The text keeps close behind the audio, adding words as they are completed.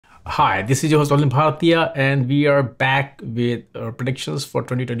Hi, this is your host Olin Bhartia, and we are back with our predictions for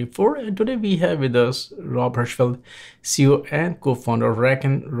 2024. And today we have with us Rob Hirschfeld, CEO and co-founder of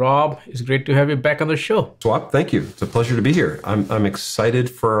RackN. Rob, it's great to have you back on the show. Swap, thank you. It's a pleasure to be here. I'm excited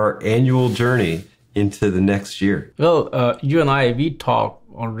for our annual journey into the next year. Well, you and I, we talk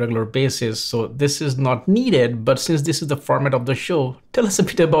on a regular basis, so this is not needed. But since this is the format of the show, tell us a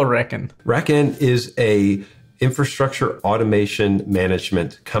bit about RackN. RackN is a infrastructure automation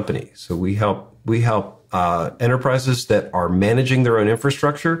management company. So we help enterprises that are managing their own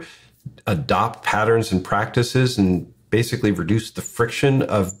infrastructure adopt patterns and practices and basically reduce the friction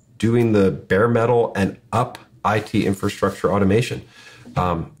of doing the bare metal and up IT infrastructure automation,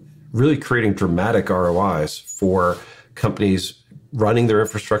 really creating dramatic ROIs for companies running their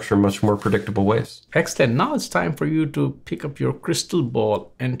infrastructure in much more predictable ways. Excellent. Now it's time for you to pick up your crystal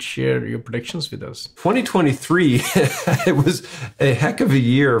ball and share your predictions with us. 2023, it was a heck of a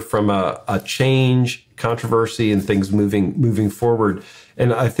year from a change, controversy, and things moving forward.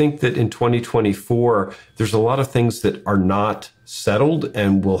 And I think that in 2024, there's a lot of things that are not settled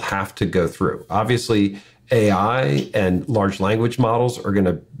and will have to go through. Obviously, AI and large language models are going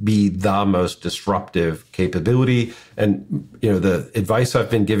to be the most disruptive capability. And the advice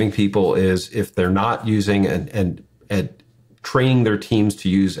I've been giving people is if they're not using and training their teams to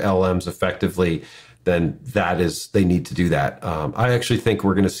use LLMs effectively, then they need to do that. I actually think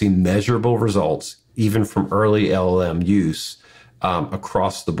we're going to see measurable results even from early LLM use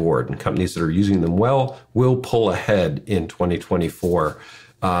across the board. And companies that are using them well will pull ahead in 2024.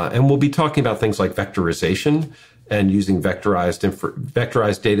 And we'll be talking about things like vectorization and using vectorized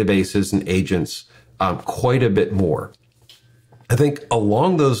databases and agents quite a bit more. I think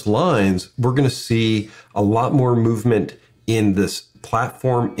along those lines, we're going to see a lot more movement in this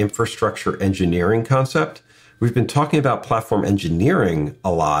platform infrastructure engineering concept. We've been talking about platform engineering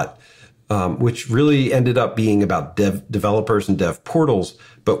a lot, which really ended up being about developers and dev portals,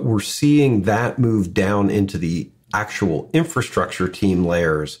 but we're seeing that move down into the actual infrastructure team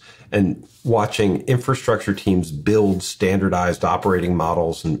layers and watching infrastructure teams build standardized operating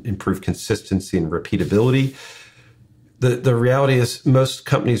models and improve consistency and repeatability. The reality is most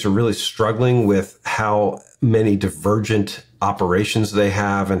companies are really struggling with how many divergent operations they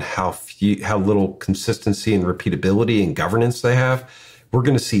have and how little consistency and repeatability and governance they have. We're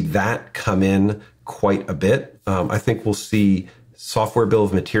going to see that come in quite a bit. I think we'll see software bill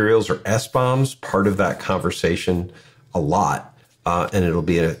of materials or SBOMs part of that conversation a lot, and it'll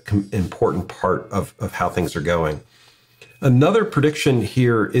be an important part of how things are going. Another prediction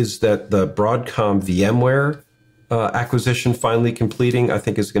here is that the Broadcom-VMware acquisition finally completing, I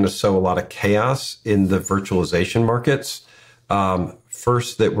think is going to sow a lot of chaos in the virtualization markets.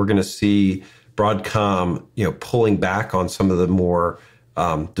 First, that we're going to see Broadcom, pulling back on some of the more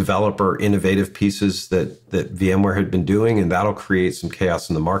developer innovative pieces that VMware had been doing, and that'll create some chaos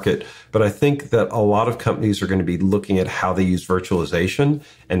in the market. But I think that a lot of companies are going to be looking at how they use virtualization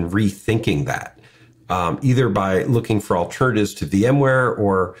and rethinking that, either by looking for alternatives to VMware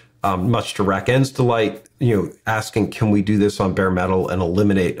or much to RackN's delight, asking, can we do this on bare metal and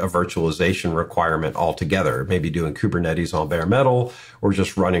eliminate a virtualization requirement altogether? Maybe doing Kubernetes on bare metal or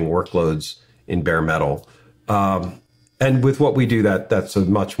just running workloads in bare metal. And with what we do, that's a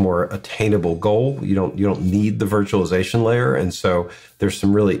much more attainable goal. You don't need the virtualization layer, and so there's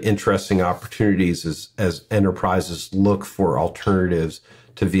some really interesting opportunities as enterprises look for alternatives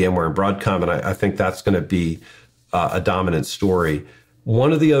to VMware and Broadcom, and I think that's going to be a dominant story.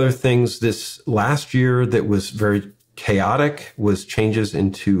 One of the other things this last year that was very chaotic was changes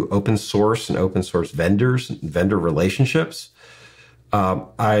into open source and open source vendors and vendor relationships.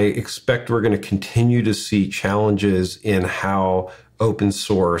 I expect we're going to continue to see challenges in how open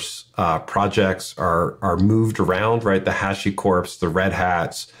source projects are moved around, right? The HashiCorps, the Red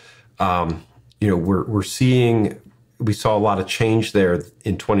Hats. We saw a lot of change there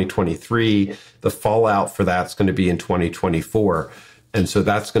in 2023. The fallout for that's going to be in 2024. And so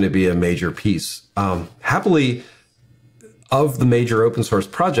that's going to be a major piece. Happily, of the major open source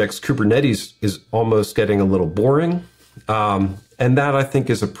projects, Kubernetes is almost getting a little boring. And that I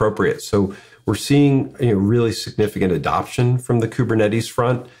think is appropriate. So we're seeing really significant adoption from the Kubernetes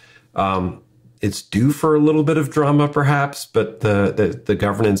front. It's due for a little bit of drama, perhaps, but the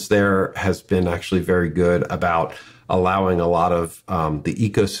governance there has been actually very good about allowing a lot of the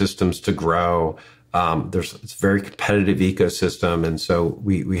ecosystems to grow. It's a very competitive ecosystem, and so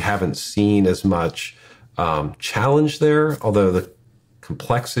we haven't seen as much challenge there. Although the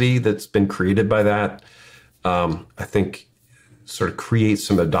complexity that's been created by that, I think, sort of creates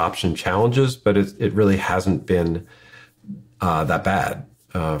some adoption challenges, but it really hasn't been that bad.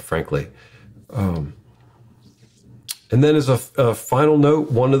 frankly. And then as a final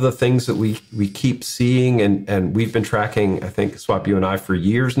note, one of the things that we keep seeing and we've been tracking, I think, Swap, you and I, for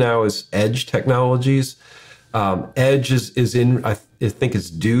years now, is edge technologies. Edge is in, I think it's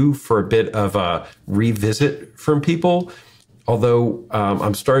due for a bit of a revisit from people. Although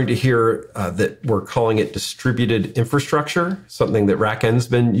I'm starting to hear that we're calling it distributed infrastructure, something that RackN's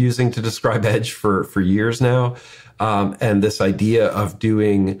been using to describe edge for years now. And this idea of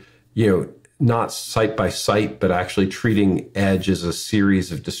doing, not site by site, but actually treating edge as a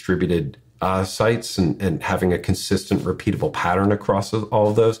series of distributed sites and having a consistent, repeatable pattern across all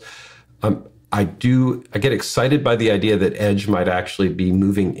of those. I get excited by the idea that edge might actually be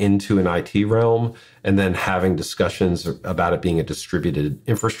moving into an IT realm and then having discussions about it being a distributed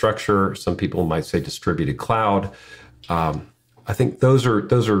infrastructure. Some people might say distributed cloud. I think those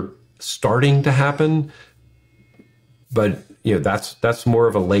are starting to happen, but that's more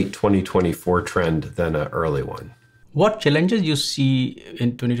of a late 2024 trend than an early one. What challenges you see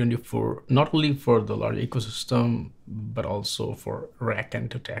in 2024, not only for the large ecosystem, but also for RackN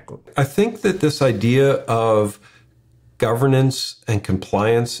to tackle? I think that this idea of governance and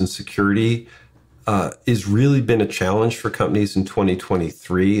compliance and security has really been a challenge for companies in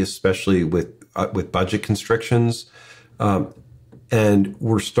 2023, especially with budget constrictions. And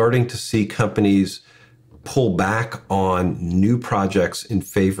we're starting to see companies pull back on new projects in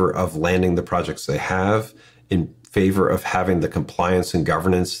favor of landing the projects they have, in favor of having the compliance and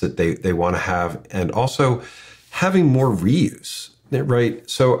governance that they want to have, and also having more reuse, right?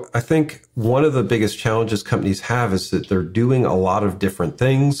 So I think one of the biggest challenges companies have is that they're doing a lot of different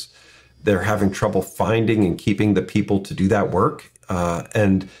things. They're having trouble finding and keeping the people to do that work.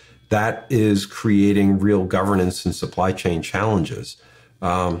 And that is creating real governance and supply chain challenges.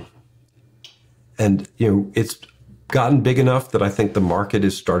 And it's gotten big enough that I think the market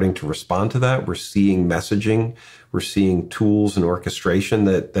is starting to respond to that. We're seeing messaging, we're seeing tools and orchestration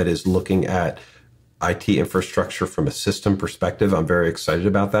that is looking at IT infrastructure from a system perspective. I'm very excited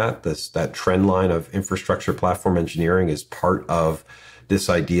about that. That trend line of infrastructure platform engineering is part of this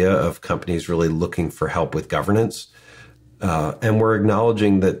idea of companies really looking for help with governance. And we're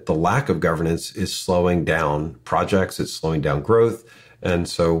acknowledging that the lack of governance is slowing down projects, it's slowing down growth. And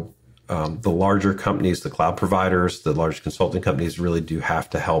so the larger companies, the cloud providers, the large consulting companies really do have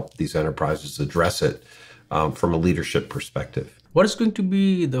to help these enterprises address it from a leadership perspective. What is going to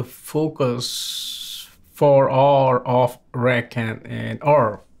be the focus for all of RackN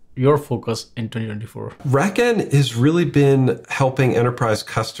or your focus in 2024? RackN has really been helping enterprise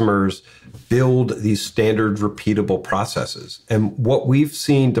customers build these standard repeatable processes. And what we've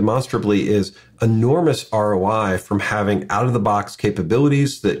seen demonstrably is enormous ROI from having out-of-the-box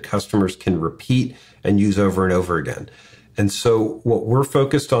capabilities that customers can repeat and use over and over again. And so what we're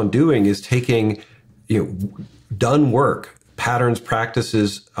focused on doing is taking done work, patterns,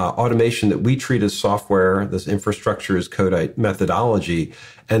 practices, automation that we treat as software, this infrastructure as code methodology,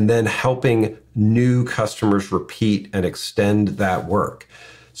 and then helping new customers repeat and extend that work.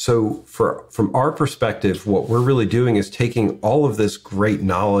 So from our perspective, what we're really doing is taking all of this great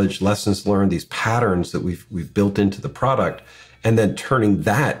knowledge, lessons learned, these patterns that we've built into the product, and then turning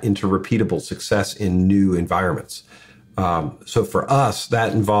that into repeatable success in new environments. So for us,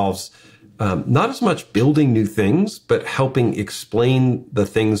 that involves not as much building new things, but helping explain the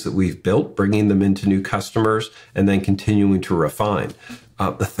things that we've built, bringing them into new customers, and then continuing to refine.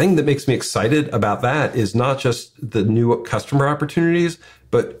 The thing that makes me excited about that is not just the new customer opportunities,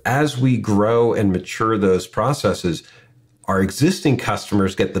 but as we grow and mature those processes, our existing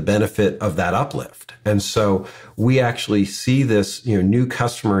customers get the benefit of that uplift. And so we actually see this, new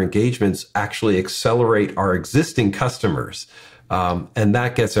customer engagements actually accelerate our existing customers. And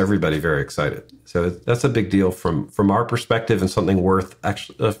that gets everybody very excited. So that's a big deal from our perspective and something worth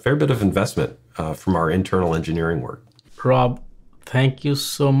actually a fair bit of investment from our internal engineering work. Rob, thank you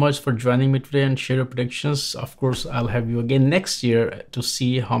so much for joining me today and share your predictions. Of course, I'll have you again next year to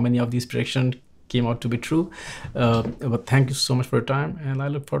see how many of these predictions came out to be true. But thank you so much for your time, and I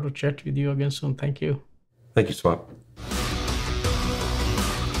look forward to chat with you again soon. Thank you. Thank you, Swap.